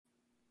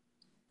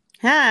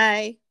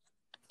Hi.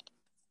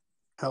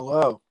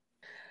 Hello.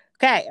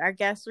 Okay, our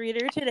guest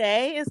reader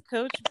today is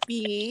Coach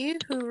B,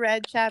 who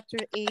read Chapter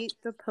 8,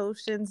 The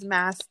Potions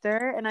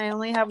Master. And I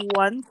only have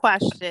one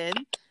question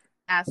to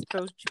ask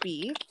Coach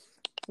B.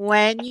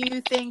 When you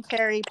think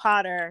Harry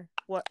Potter,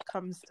 what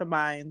comes to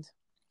mind?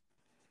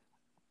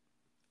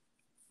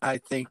 I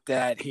think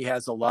that he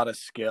has a lot of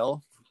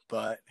skill,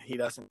 but he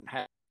doesn't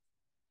have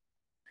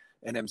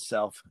in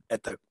himself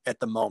at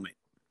the moment.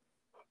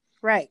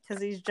 Right,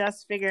 because he's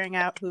just figuring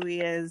out who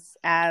he is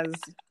as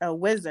a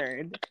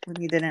wizard when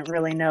he didn't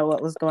really know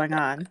what was going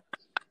on.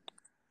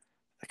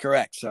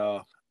 Correct.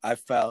 So I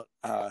felt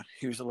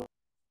he was a little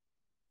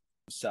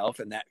himself,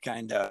 and that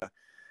kind of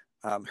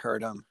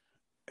hurt him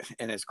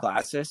in his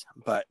classes.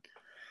 But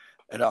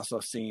it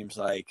also seems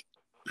like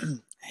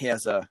he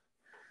has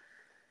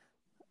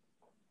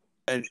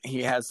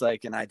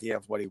like an idea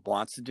of what he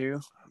wants to do,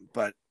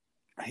 but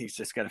he's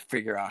just got to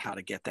figure out how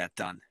to get that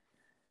done.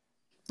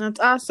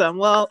 That's awesome.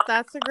 Well,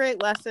 that's a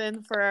great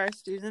lesson for our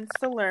students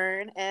to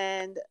learn.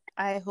 And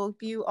I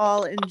hope you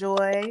all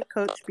enjoy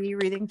Coach B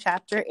reading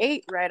Chapter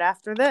 8 right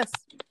after this.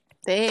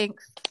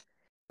 Thanks.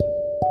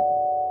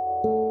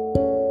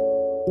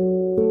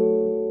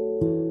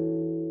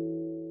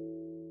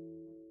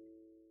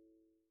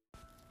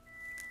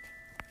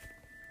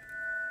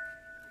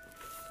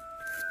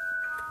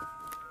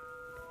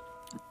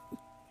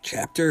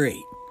 Chapter 8,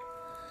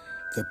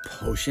 The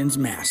Potions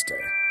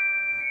Master.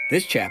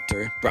 This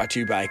chapter brought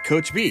to you by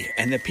Coach B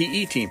and the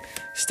PE team.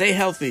 Stay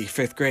healthy,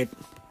 5th grade.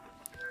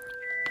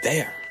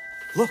 There.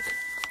 Look.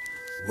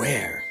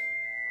 Where?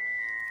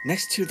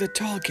 Next to the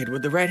tall kid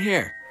with the red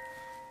hair.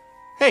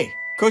 Hey,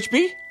 Coach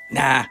B?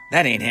 Nah,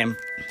 that ain't him.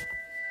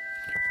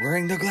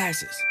 Wearing the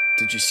glasses.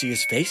 Did you see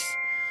his face?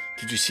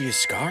 Did you see his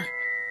scar?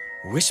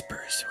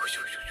 Whispers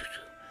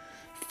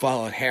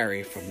followed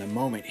Harry from the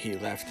moment he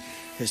left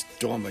his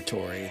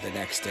dormitory the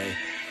next day.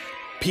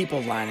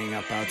 People lining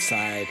up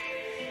outside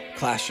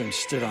classrooms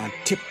stood on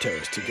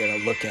tiptoes to get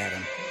a look at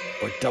him,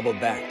 or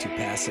doubled back to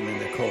pass him in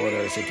the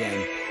corridors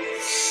again,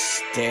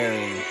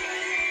 staring.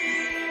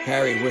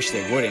 Harry wished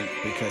they wouldn't,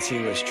 because he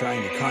was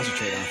trying to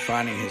concentrate on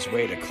finding his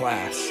way to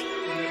class.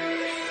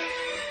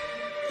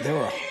 There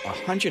were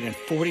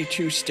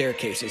 142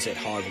 staircases at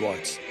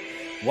Hogwarts.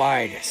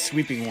 Wide,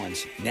 sweeping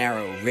ones,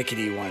 narrow,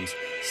 rickety ones,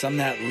 some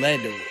that led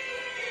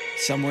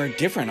somewhere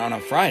different on a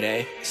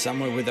Friday,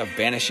 somewhere with a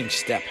vanishing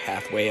step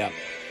halfway up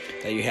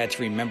that you had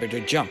to remember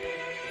to jump.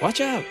 Watch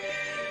out!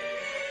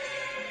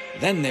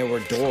 Then there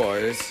were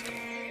doors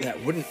that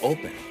wouldn't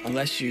open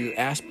unless you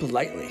asked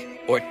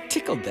politely or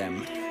tickled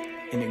them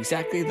in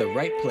exactly the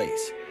right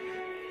place,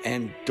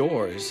 and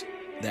doors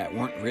that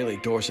weren't really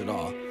doors at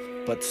all,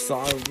 but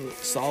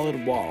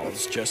solid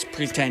walls just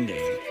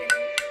pretending.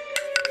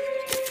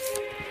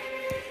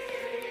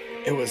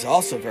 It was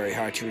also very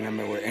hard to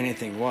remember where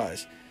anything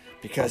was,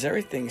 because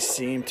everything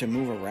seemed to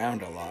move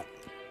around a lot.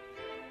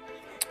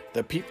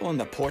 The people in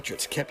the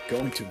portraits kept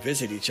going to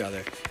visit each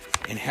other,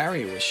 and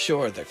Harry was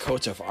sure the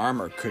coats of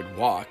armor could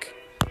walk.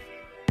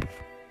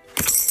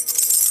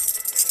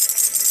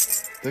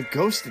 The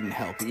ghosts didn't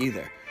help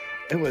either.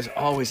 It was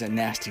always a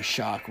nasty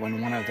shock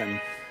when one of them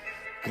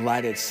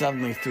glided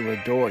suddenly through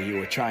a door you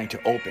were trying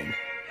to open.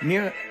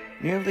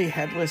 Nearly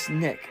headless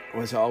Nick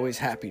was always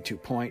happy to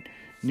point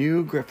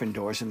new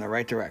Gryffindors in the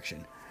right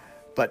direction,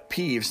 but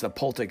Peeves the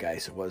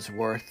poltergeist was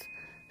worth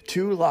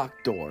 2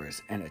 locked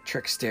doors and a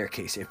trick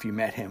staircase if you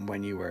met him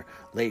when you were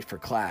late for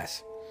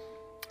class.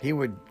 He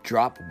would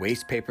drop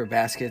waste paper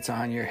baskets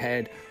on your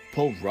head,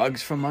 pull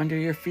rugs from under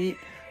your feet,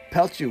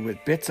 pelt you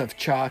with bits of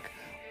chalk,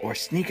 or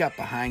sneak up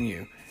behind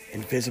you,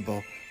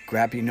 invisible,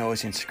 grab your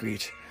nose and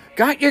screech,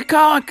 "Got your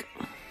conch!"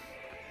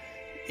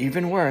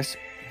 Even worse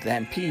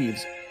than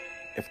Peeves,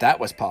 if that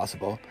was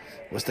possible,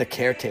 was the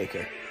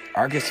caretaker,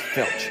 Argus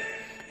Filch.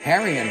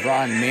 Harry and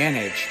Ron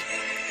managed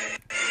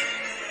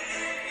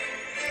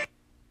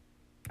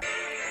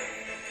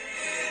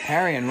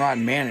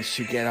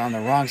to get on the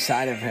wrong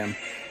side of him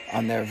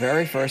on their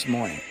very first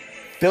morning.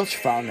 Filch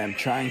found them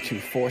trying to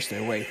force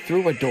their way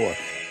through a door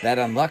that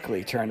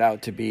unluckily turned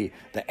out to be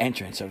the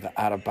entrance of the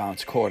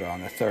out-of-bounds corridor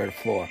on the 3rd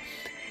floor.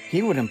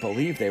 He wouldn't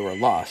believe they were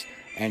lost,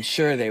 and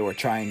sure they were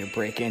trying to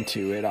break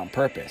into it on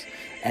purpose,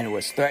 and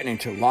was threatening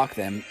to lock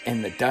them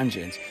in the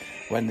dungeons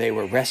when they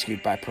were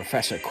rescued by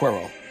Professor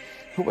Quirrell,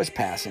 who was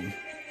passing.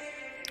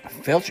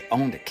 Filch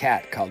owned a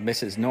cat called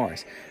Mrs.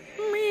 Norris.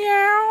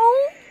 Meow!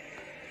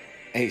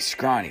 A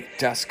scrawny,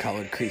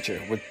 dust-colored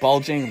creature with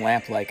bulging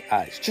lamp-like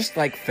eyes, just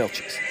like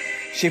Filch's.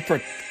 She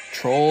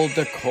patrolled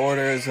the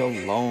corridors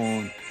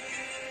alone.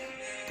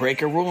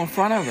 Break a rule in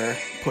front of her,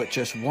 put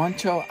just one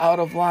toe out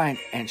of line,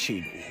 and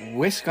she'd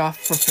whisk off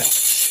for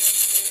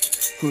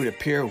Filch, who'd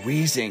appear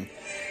wheezing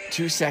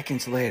 2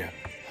 seconds later.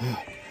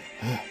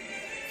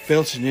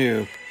 Filch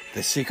knew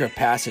the secret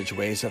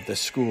passageways of the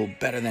school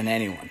better than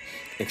anyone,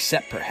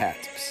 except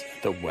perhaps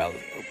the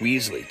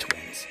Weasley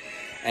twins,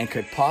 and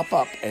could pop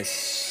up as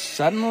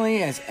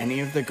suddenly as any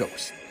of the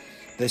ghosts.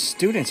 The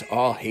students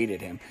all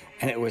hated him,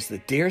 and it was the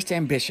dearest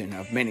ambition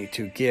of many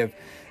to give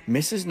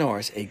Mrs.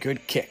 Norris a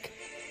good kick.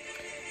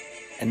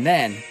 And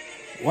then,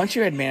 once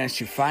you had managed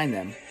to find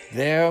them,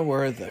 there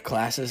were the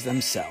classes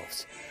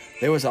themselves.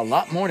 There was a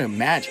lot more to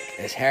magic,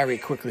 as Harry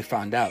quickly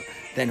found out,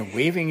 than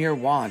waving your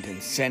wand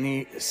and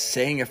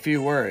saying a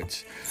few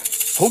words.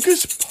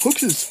 Hocus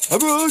pocus,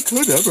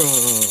 abracadabra.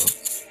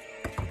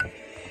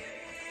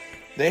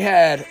 They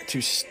had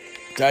to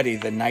study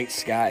the night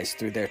skies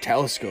through their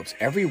telescopes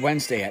every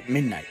Wednesday at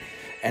midnight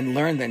and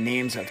learn the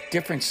names of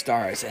different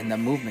stars and the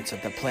movements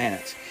of the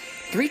planets.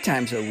 3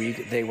 times a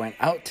week, they went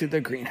out to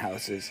the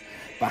greenhouses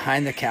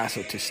behind the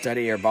castle to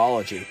study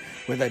herbology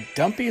with a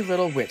dumpy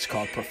little witch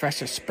called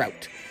Professor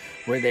Sprout,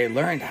 where they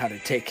learned how to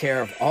take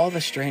care of all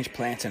the strange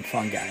plants and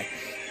fungi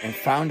and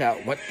found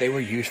out what they were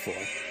used for.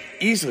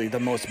 Easily the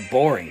most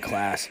boring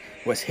class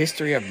was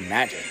History of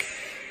Magic,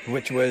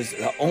 which was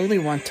the only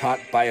one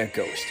taught by a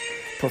ghost.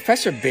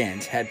 Professor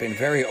Binns had been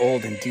very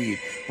old indeed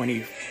when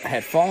he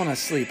had fallen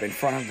asleep in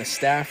front of the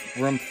staff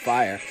room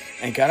fire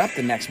and got up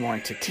the next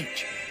morning to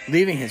teach.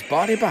 Leaving his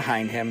body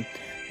behind him,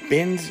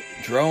 Binns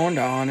droned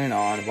on and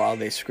on while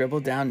they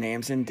scribbled down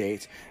names and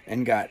dates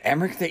and got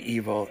Emmerich the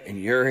Evil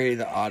and Uri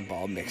the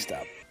Oddball mixed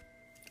up.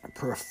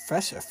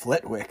 Professor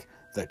Flitwick,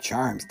 the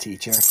charms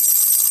teacher,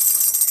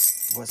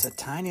 was a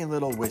tiny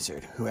little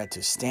wizard who had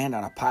to stand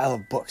on a pile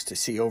of books to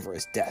see over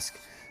his desk.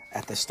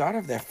 At the start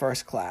of their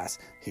first class,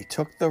 he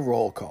took the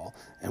roll call,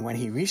 and when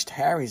he reached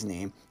Harry's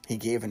name, he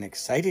gave an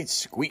excited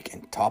squeak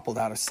and toppled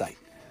out of sight.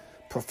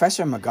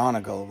 Professor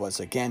McGonagall was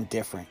again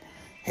different.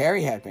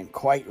 Harry had been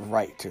quite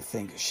right to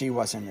think she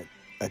wasn't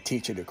a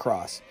teacher to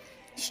cross.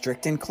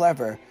 Strict and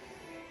clever,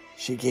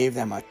 she gave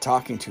them a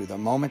talking to the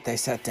moment they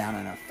sat down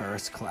in her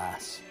first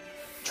class.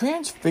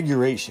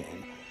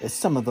 Transfiguration is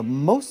some of the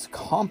most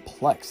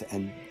complex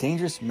and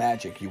dangerous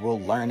magic you will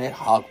learn at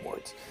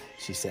Hogwarts,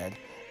 she said.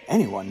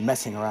 Anyone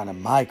messing around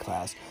in my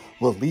class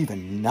will leave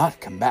and not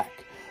come back.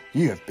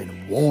 You have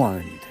been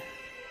warned.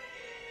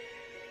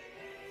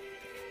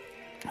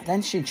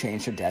 Then she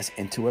changed her desk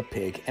into a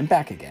pig and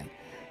back again.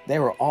 They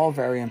were all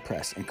very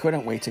impressed and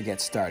couldn't wait to get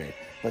started,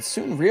 but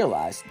soon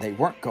realized they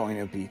weren't going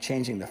to be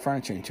changing the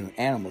furniture into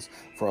animals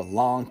for a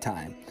long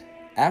time.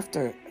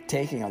 After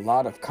taking a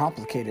lot of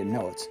complicated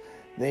notes,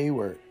 they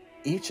were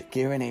each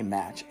given a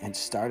match and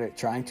started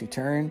trying to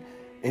turn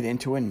it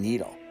into a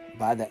needle.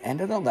 By the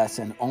end of the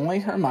lesson, only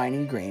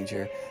Hermione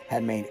Granger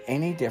had made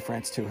any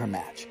difference to her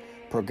match.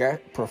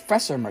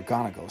 Professor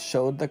McGonagall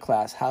showed the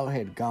class how it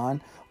had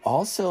gone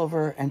all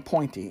silver and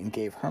pointy and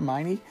gave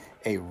Hermione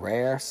a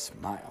rare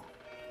smile.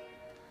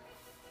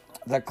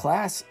 The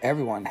class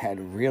everyone had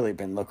really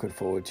been looking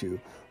forward to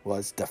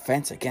was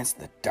Defense Against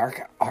the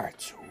Dark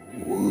Arts.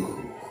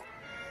 Woo!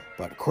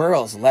 But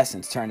Quirrell's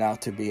lessons turned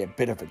out to be a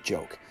bit of a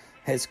joke.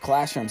 His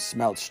classroom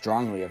smelled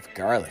strongly of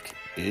garlic.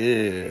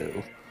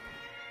 Ew.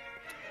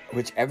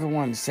 Which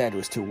everyone said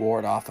was to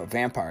ward off a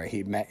vampire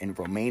he'd met in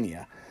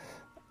Romania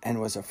and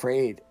was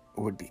afraid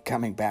would be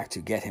coming back to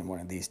get him one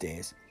of these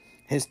days.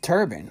 His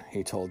turban,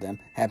 he told them,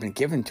 had been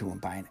given to him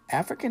by an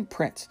African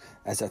prince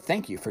as a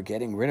thank you for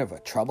getting rid of a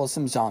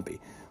troublesome zombie,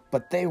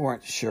 but they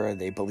weren't sure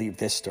they believed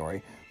this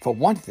story. For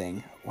one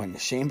thing, when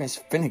Seamus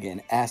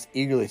Finnegan asked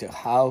eagerly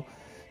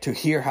to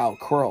hear how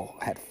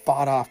Quirrell had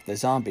fought off the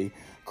zombie,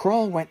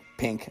 Quirrell went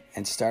pink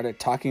and started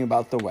talking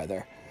about the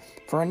weather.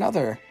 For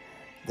another,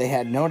 they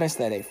had noticed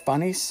that a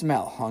funny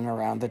smell hung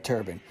around the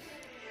turban,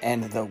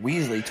 and the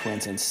Weasley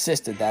twins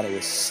insisted that it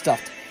was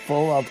stuffed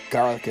full of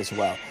garlic as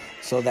well,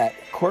 so that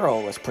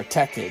Quirrell was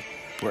protected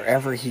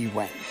wherever he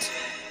went.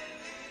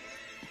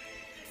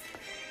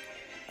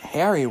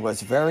 Harry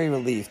was very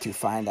relieved to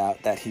find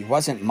out that he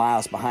wasn't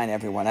miles behind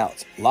everyone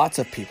else. Lots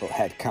of people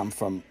had come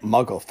from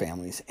Muggle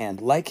families,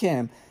 and like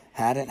him,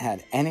 hadn't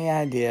had any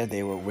idea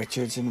they were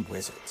witches and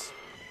wizards.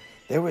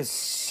 There was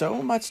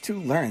so much to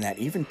learn that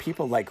even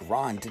people like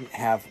Ron didn't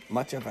have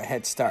much of a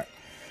head start.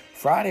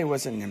 Friday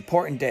was an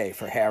important day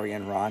for Harry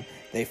and Ron.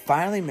 They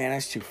finally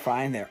managed to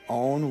find their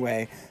own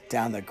way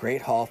down the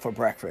Great Hall for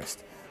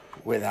breakfast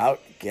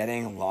without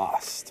getting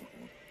lost.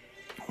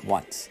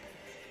 Once.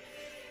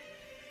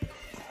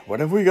 "What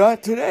have we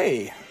got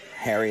today?"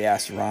 Harry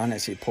asked Ron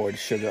as he poured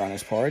sugar on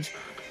his porridge.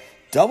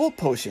 "Double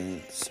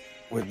potions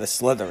with the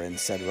Slytherins,"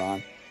 said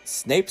Ron.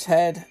 "Snape's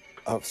head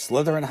of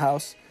Slytherin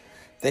House.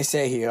 They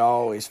say he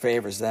always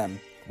favors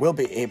them. We'll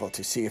be able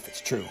to see if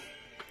it's true."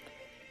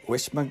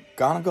 "Wish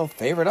McGonagall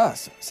favored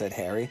us," said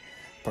Harry.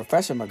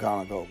 Professor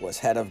McGonagall was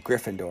head of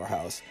Gryffindor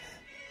House,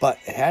 but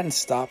it hadn't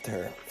stopped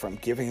her from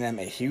giving them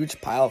a huge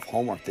pile of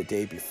homework the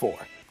day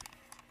before.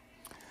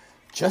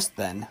 Just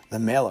then, the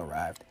mail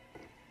arrived.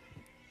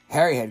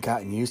 Harry had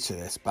gotten used to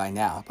this by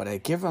now, but it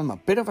had given him a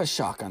bit of a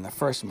shock on the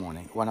first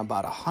morning when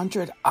about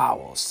 100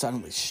 owls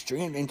suddenly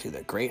streamed into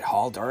the Great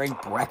Hall during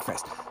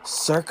breakfast,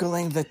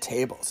 circling the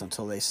tables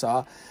until they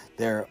saw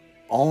their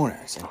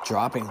owners and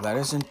dropping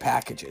letters and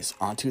packages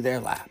onto their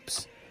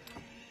laps.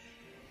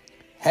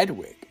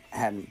 Hedwig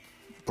hadn't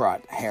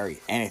brought Harry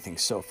anything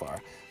so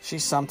far. She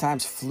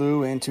sometimes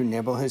flew in to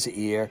nibble his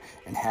ear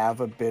and have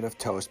a bit of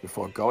toast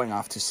before going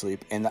off to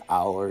sleep in the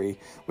owlery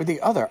with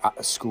the other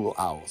school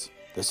owls.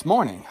 This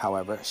morning,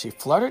 however, she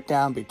fluttered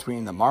down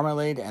between the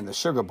marmalade and the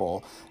sugar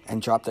bowl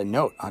and dropped a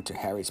note onto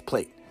Harry's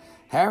plate.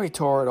 Harry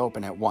tore it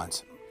open at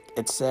once.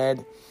 It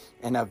said,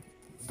 in a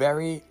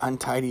very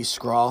untidy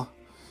scrawl,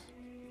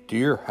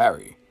 "Dear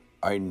Harry,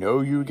 I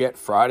know you get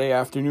Friday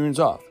afternoons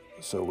off,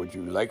 so would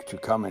you like to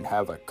come and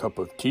have a cup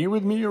of tea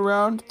with me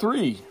around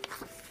 3?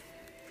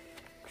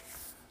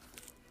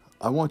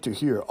 I want to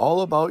hear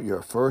all about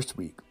your first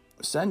week.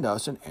 Send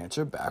us an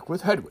answer back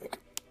with Hedwig.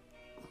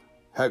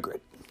 Hagrid."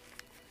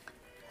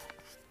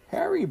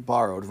 Harry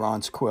borrowed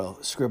Ron's quill,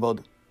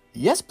 scribbled,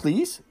 "Yes,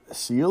 please.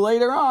 See you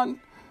later on,"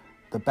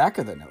 the back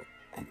of the note,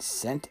 and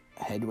sent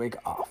Hedwig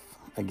off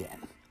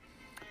again.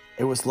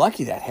 It was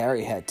lucky that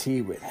Harry had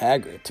tea with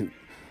Hagrid to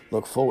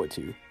look forward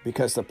to,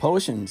 because the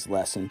potions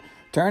lesson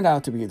turned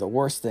out to be the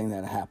worst thing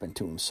that had happened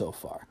to him so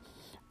far.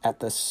 At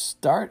the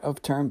start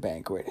of term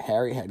banquet,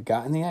 Harry had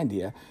gotten the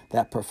idea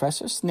that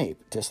Professor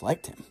Snape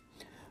disliked him.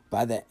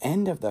 By the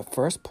end of the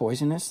first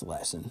poisonous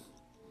lesson,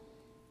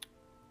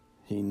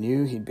 he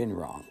knew he'd been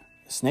wrong.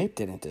 Snape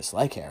didn't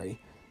dislike Harry.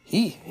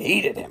 He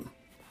hated him.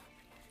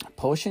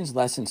 Potions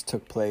lessons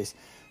took place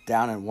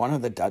down in one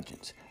of the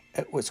dungeons.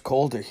 It was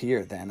colder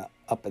here than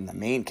up in the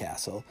main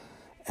castle,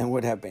 and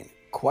would have been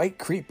quite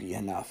creepy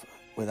enough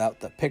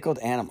without the pickled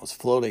animals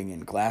floating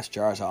in glass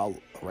jars all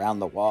around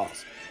the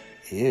walls.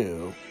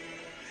 Ew.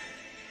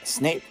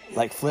 Snape,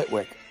 like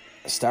Flitwick,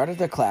 started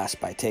the class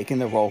by taking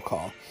the roll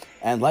call,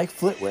 and like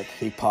Flitwick,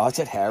 he paused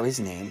at Harry's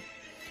name.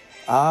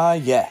 "Ah,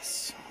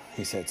 yes,"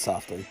 he said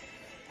softly.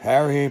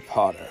 "Harry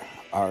Potter,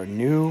 our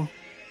new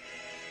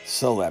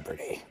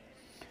celebrity."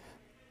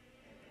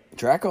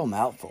 Draco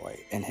Malfoy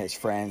and his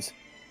friends,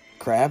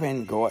 Crabbe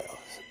and Goyle,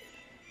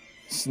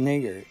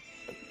 sniggered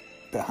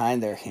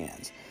behind their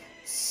hands.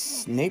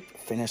 Snape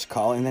finished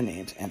calling the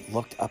names and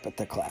looked up at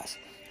the class.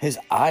 His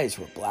eyes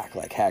were black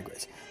like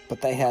Hagrid's,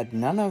 but they had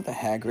none of the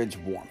Hagrid's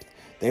warmth.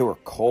 They were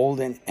cold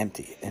and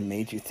empty and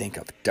made you think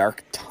of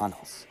dark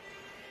tunnels.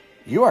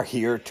 "You are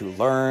here to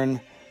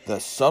learn the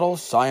subtle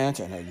science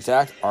and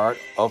exact art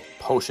of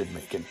potion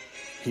making,"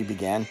 he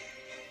began.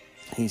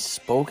 He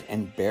spoke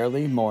in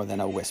barely more than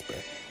a whisper,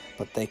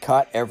 but they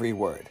caught every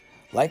word.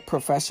 Like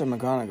Professor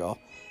McGonagall,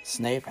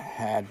 Snape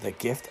had the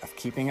gift of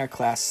keeping a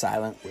class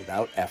silent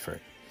without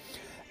effort.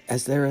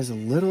 As there is a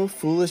little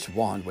foolish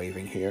wand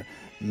waving here,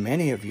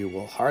 many of you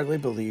will hardly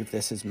believe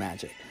this is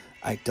magic.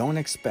 I don't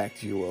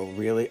expect you will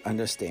really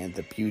understand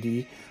the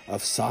beauty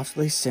of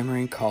softly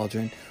simmering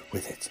cauldron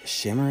with its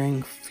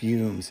shimmering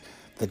fumes,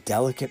 the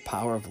delicate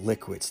power of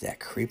liquids that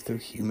creep through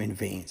human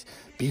veins,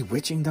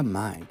 bewitching the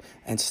mind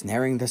and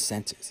snaring the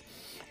senses.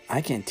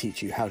 I can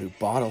teach you how to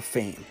bottle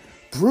fame,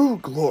 brew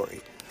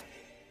glory,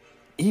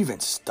 even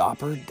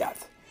stopper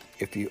death,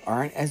 if you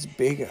aren't as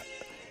big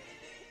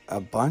a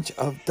bunch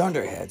of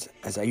dunderheads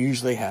as I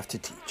usually have to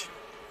teach.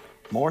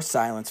 More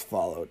silence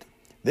followed.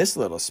 This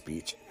little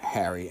speech,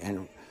 Harry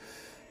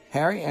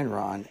and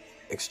Ron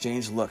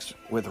exchanged looks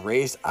with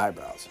raised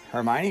eyebrows.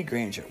 Hermione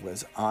Granger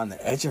was on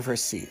the edge of her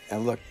seat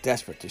and looked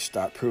desperate to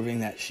start proving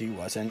that she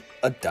wasn't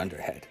a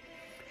dunderhead.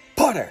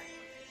 "Potter,"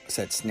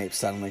 said Snape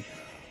suddenly,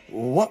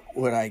 "what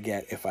would I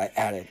get if I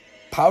added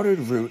powdered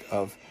root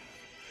of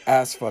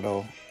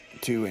asphodel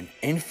to an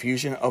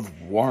infusion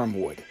of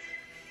wormwood?"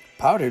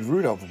 "Powdered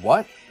root of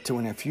what? To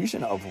an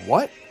infusion of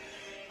what?"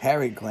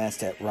 Harry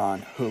glanced at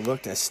Ron, who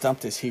looked as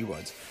stumped as he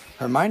was.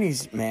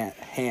 Hermione's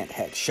hand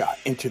had shot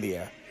into the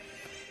air.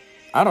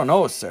 "I don't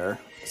know, sir,"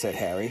 said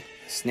Harry.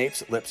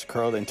 Snape's lips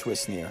curled into a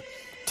sneer.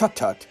 "Tut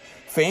tut,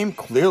 fame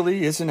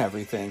clearly isn't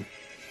everything."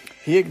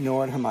 He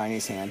ignored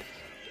Hermione's hand.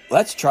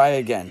 "Let's try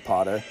again,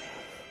 Potter.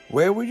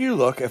 Where would you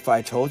look if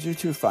I told you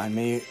to find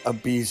me a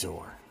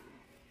bezoar?"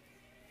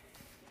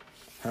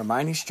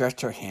 Hermione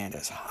stretched her hand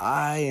as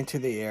high into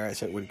the air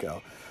as it would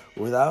go,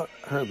 without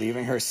her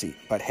leaving her seat,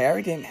 but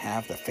Harry didn't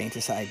have the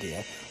faintest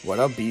idea what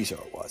a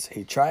bezoar was.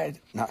 He tried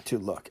not to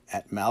look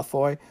at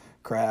Malfoy,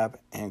 Crabbe,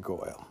 and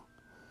Goyle,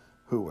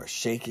 who were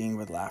shaking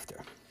with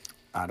laughter.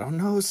 "I don't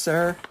know,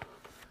 sir."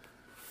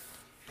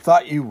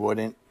 "Thought you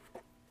wouldn't.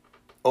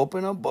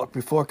 Open a book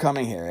before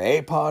coming here,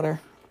 eh,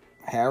 Potter?"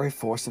 Harry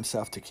forced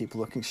himself to keep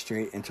looking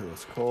straight into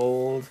his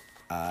cold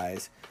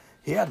eyes.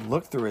 He had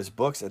looked through his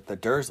books at the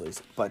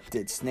Dursleys, but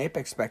did Snape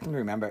expect him to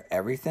remember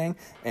everything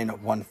in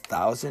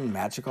 1,000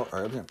 magical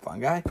herbs and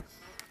fungi?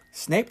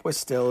 Snape was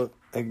still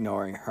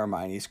ignoring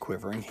Hermione's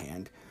quivering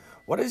hand.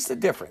 "What is the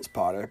difference,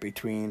 Potter,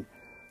 between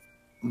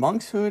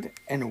monkshood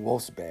and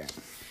wolfsbane?"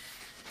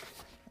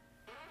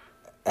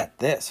 At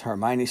this,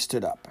 Hermione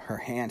stood up, her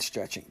hand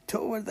stretching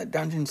toward the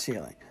dungeon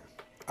ceiling.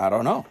 "I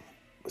don't know,"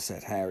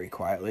 said Harry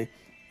quietly.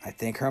 "I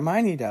think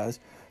Hermione does,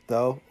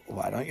 though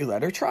why don't you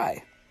let her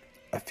try?"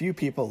 A few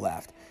people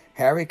laughed.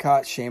 Harry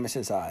caught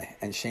Seamus's eye,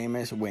 and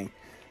Seamus winked.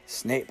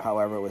 Snape,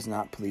 however, was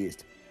not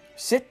pleased.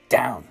 "Sit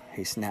down,"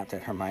 he snapped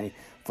at Hermione.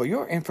 "For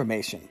your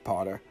information,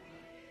 Potter,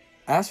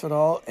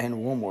 asphodel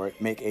and wormwood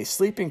make a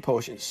sleeping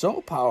potion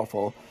so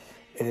powerful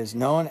it is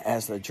known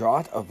as the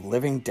Draught of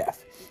Living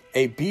Death.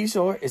 A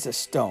bezoar is a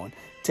stone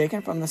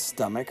taken from the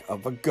stomach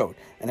of a goat,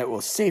 and it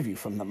will save you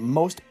from the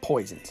most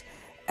poisons.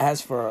 As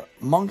for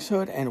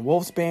monkshood and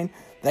wolfsbane,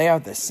 they are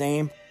the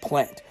same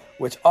plant,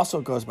 which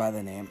also goes by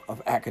the name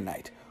of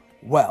aconite.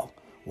 Well,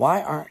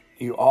 why aren't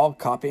you all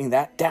copying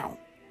that down?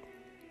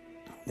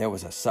 There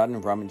was a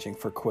sudden rummaging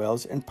for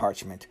quills and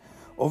parchment.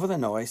 Over the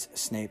noise,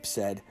 Snape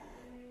said,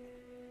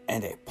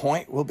 "And a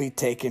point will be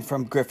taken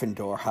from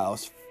Gryffindor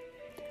House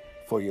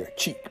for your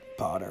cheek,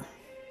 Potter."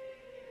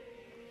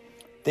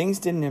 Things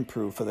didn't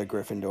improve for the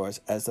Gryffindors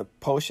as the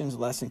potions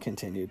lesson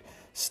continued.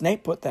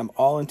 Snape put them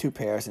all in 2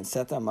 pairs and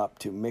set them up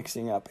to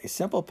mixing up a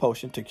simple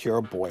potion to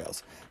cure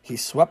boils. He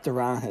swept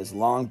around his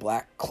long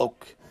black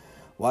cloak,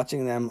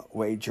 watching them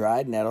weigh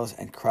dried nettles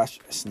and crush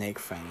snake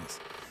fangs,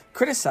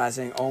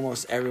 criticizing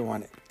almost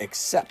everyone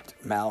except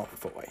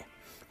Malfoy,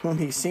 whom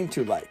he seemed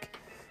to like.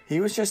 He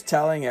was just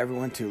telling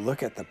everyone to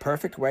look at the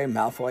perfect way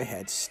Malfoy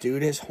had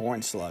stewed his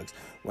horn slugs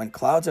when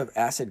clouds of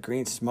acid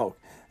green smoke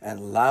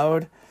and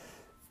loud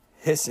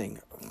hissing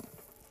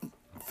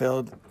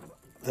filled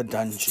the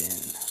dungeon.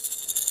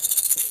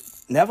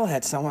 Neville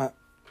had somewhat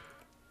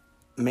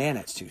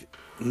managed to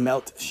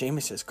melt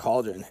Seamus's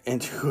cauldron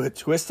into a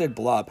twisted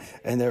blob,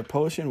 and their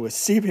potion was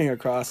seeping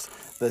across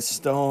the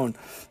stone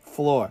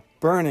floor,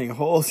 burning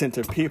holes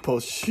into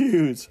people's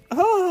shoes.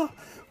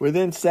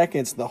 Within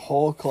seconds, the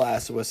whole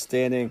class was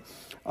standing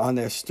on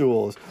their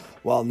stools,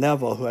 while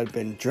Neville, who had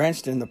been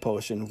drenched in the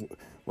potion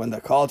when the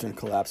cauldron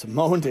collapsed,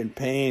 moaned in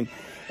pain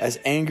as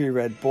angry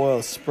red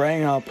boils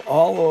sprang up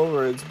all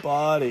over its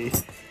body.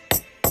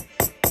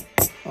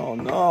 "Oh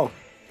no!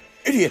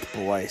 Idiot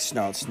boy,"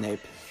 snarled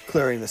Snape,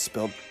 clearing the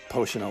spilled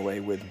potion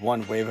away with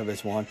one wave of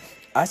his wand.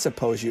 "I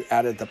suppose you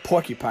added the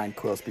porcupine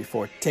quills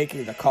before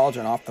taking the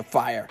cauldron off the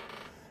fire."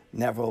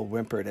 Neville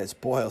whimpered as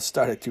boils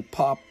started to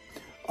pop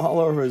all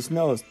over his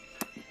nose.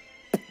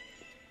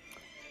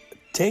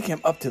 "Take him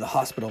up to the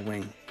hospital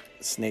wing,"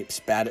 Snape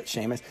spat at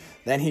Seamus.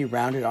 Then he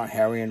rounded on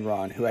Harry and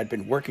Ron, who had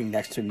been working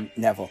next to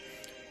Neville.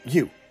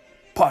 "You,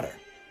 Potter,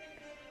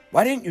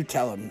 why didn't you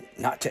tell him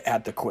not to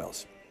add the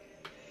quills?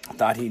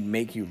 Thought he'd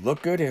make you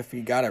look good if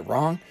he got it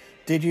wrong,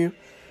 did you?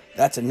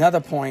 That's another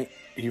point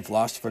you've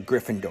lost for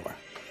Gryffindor."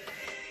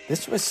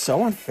 This was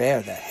so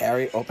unfair that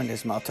Harry opened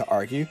his mouth to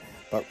argue,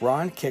 but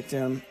Ron kicked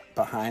him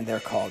behind their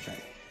cauldron.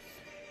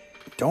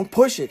 "Don't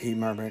push it," he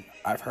murmured.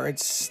 "I've heard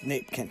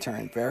Snape can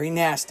turn very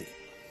nasty."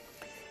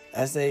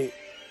 As they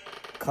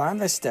climbed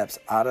the steps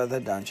out of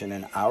the dungeon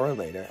an hour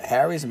later,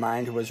 Harry's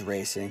mind was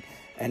racing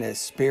and his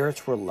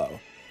spirits were low.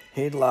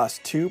 He'd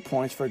lost 2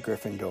 points for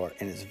Gryffindor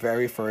in his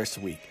very first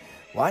week.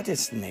 Why did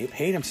Snape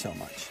hate him so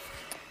much?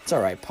 "It's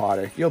all right,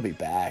 Potter. You'll be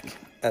back."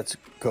 That's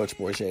Coach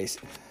Bourget's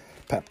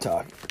pep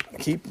talk.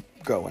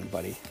 "Keep going,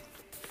 buddy."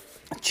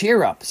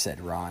 "Cheer up,"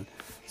 said Ron.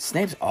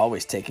 "Snape's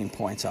always taking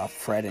points off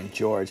Fred and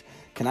George.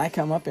 Can I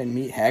come up and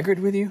meet Hagrid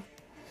with you?"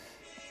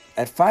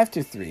 At 5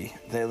 to 3,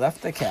 they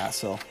left the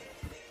castle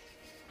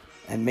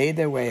and made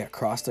their way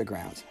across the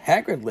grounds.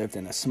 Hagrid lived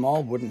in a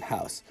small wooden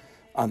house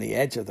on the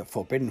edge of the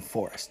Forbidden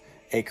Forest.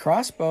 A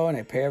crossbow and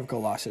a pair of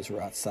galoshes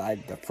were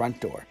outside the front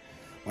door.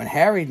 When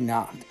Harry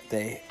knocked,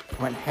 they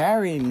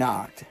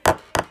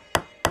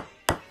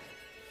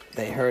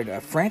heard a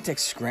frantic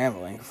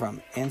scrambling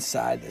from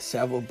inside the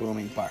several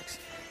booming barks.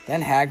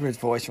 Then Hagrid's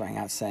voice rang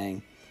out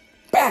saying,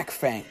 "Back,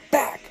 Fang,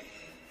 back!"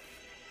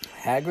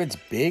 Hagrid's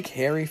big,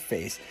 hairy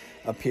face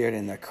appeared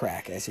in the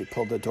crack as he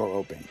pulled the door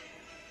open.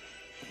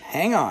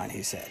 "Hang on,"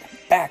 he said.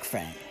 "Back,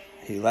 Fang."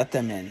 He let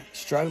them in,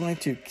 struggling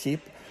to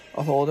keep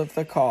a hold of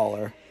the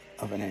collar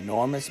of an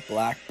enormous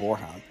black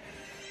boarhound.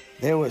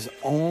 There was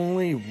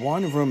only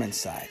one room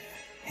inside.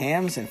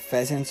 Hams and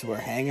pheasants were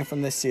hanging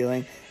from the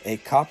ceiling, a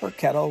copper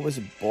kettle was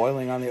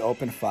boiling on the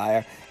open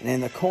fire, and in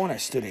the corner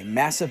stood a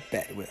massive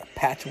bed with a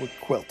patchwork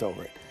quilt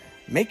over it.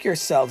 "Make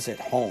yourselves at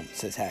home,"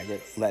 says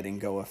Hagrid, letting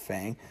go of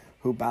Fang,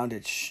 who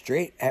bounded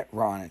straight at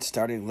Ron and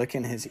started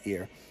licking his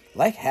ear.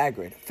 Like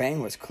Hagrid,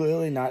 Fang was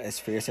clearly not as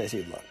fierce as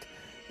he looked.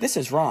 "This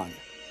is Ron,"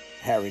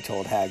 Harry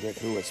told Hagrid,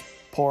 who was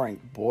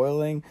pouring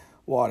boiling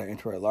water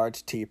into a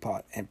large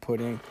teapot and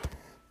putting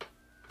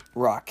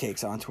rock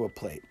cakes onto a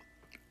plate.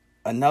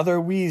 "Another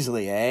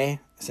Weasley, eh?"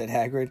 said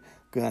Hagrid,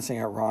 glancing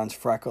at Ron's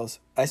freckles.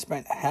 "I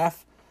spent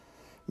half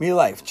me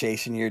life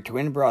chasing your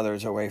twin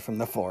brothers away from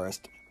the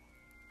forest."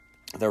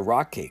 The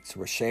rock cakes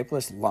were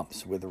shapeless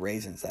lumps with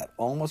raisins that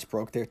almost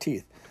broke their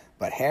teeth,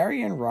 but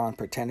Harry and Ron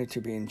pretended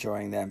to be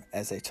enjoying them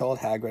as they told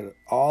Hagrid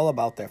all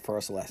about their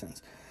first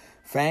lessons.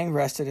 Fang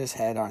rested his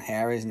head on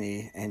Harry's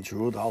knee and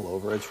drooled all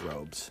over his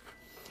robes.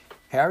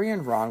 Harry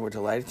and Ron were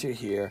delighted to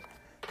hear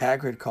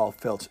Hagrid call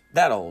Filch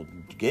 "that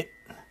old git."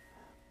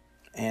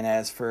 And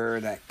as for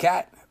that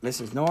cat,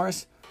 Mrs.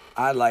 Norris,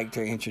 I'd like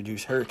to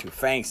introduce her to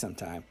Fang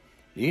sometime.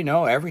 You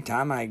know, every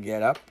time I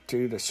get up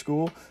to the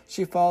school,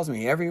 she follows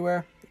me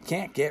everywhere.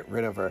 Can't get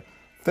rid of her.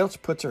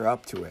 Filch puts her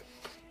up to it.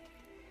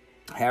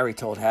 Harry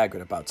told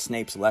Hagrid about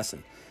Snape's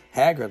lesson.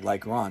 Hagrid,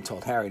 like Ron,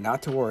 told Harry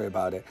not to worry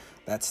about it,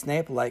 that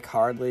Snape liked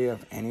hardly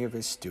of any of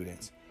his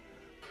students.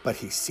 "But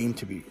he seemed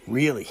to be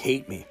really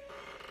hate me."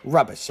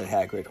 "Rubbish," said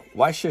Hagrid.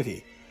 "Why should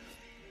he?"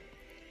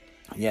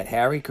 Yet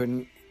Harry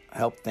couldn't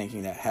help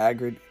thinking that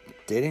Hagrid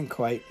didn't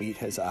quite meet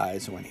his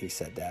eyes when he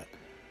said that.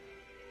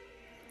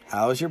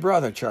 "How's your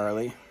brother,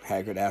 Charlie?"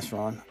 Hagrid asked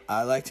Ron.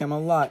 "I liked him a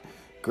lot.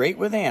 Great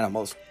with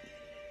animals."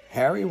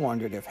 Harry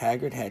wondered if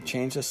Hagrid had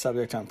changed the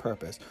subject on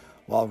purpose.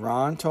 While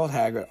Ron told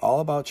Hagrid all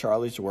about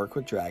Charlie's work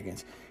with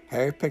dragons,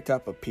 Harry picked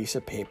up a piece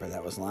of paper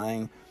that was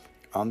lying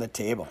on the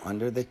table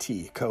under the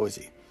tea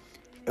cozy.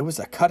 It was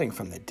a cutting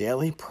from the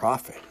Daily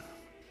Prophet.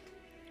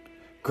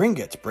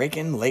 Gringotts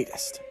break-in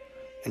latest.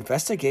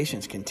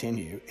 Investigations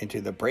continue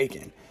into the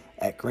break-in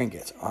at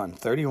Gringotts on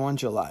 31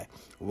 July,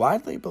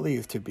 widely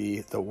believed to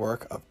be the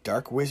work of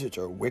dark wizards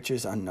or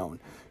witches unknown.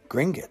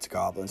 Gringotts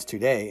goblins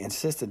today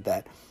insisted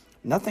that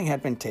nothing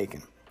had been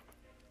taken.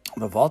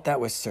 The vault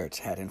that was searched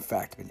had in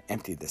fact been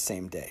emptied the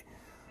same day.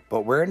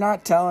 "But we're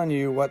not telling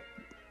you what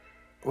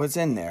was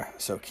in there,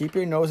 so keep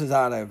your noses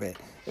out of it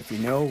if you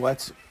know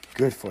what's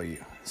good for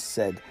you,"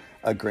 said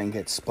a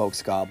Gringotts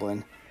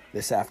spokesgoblin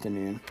this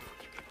afternoon.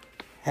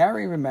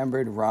 Harry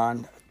remembered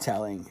Ron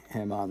telling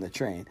him on the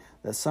train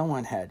that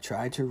someone had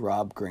tried to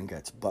rob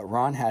Gringotts, but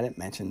Ron hadn't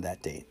mentioned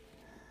that date.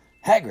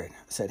 "Hagrid,"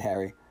 said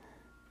Harry,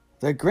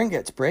 "the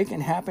Gringotts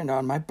break-in happened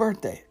on my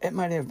birthday. It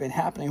might have been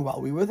happening while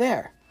we were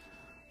there."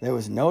 There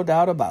was no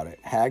doubt about it.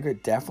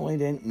 Hagrid definitely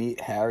didn't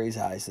meet Harry's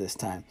eyes this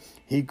time.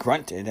 He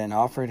grunted and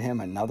offered him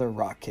another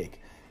rock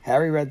cake.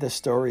 Harry read the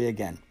story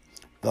again.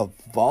 The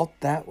vault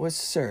that was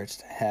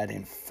searched had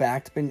in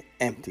fact been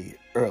emptied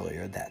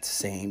earlier that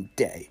same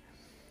day.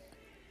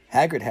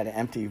 Hagrid had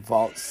emptied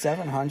Vault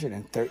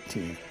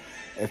 713.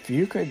 If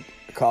you could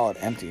call it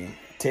emptying,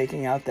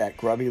 taking out that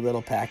grubby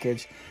little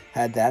package,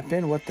 had that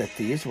been what the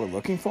thieves were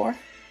looking for?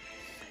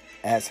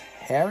 As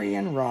Harry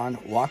and Ron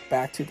walked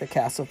back to the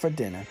castle for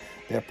dinner,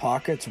 their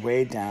pockets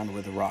weighed down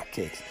with rock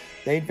cakes.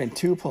 They'd been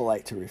too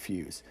polite to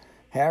refuse.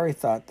 Harry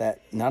thought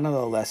that none of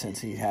the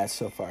lessons he had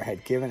so far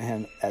had given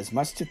him as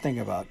much to think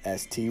about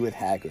as tea with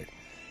Hagrid.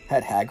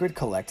 Had Hagrid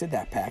collected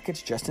that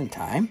package just in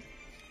time?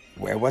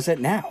 Where was it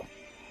now?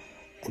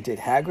 And did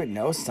Hagrid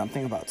know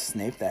something about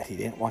Snape that he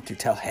didn't want to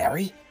tell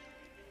Harry?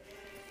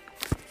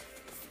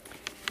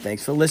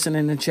 Thanks for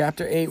listening to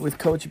Chapter 8 with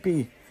Coach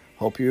B.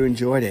 Hope you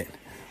enjoyed it.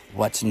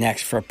 What's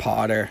next for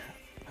Potter?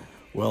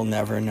 We'll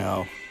never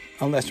know.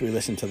 Unless we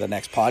listen to the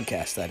next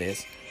podcast, that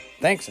is.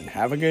 Thanks, and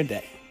have a good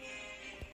day.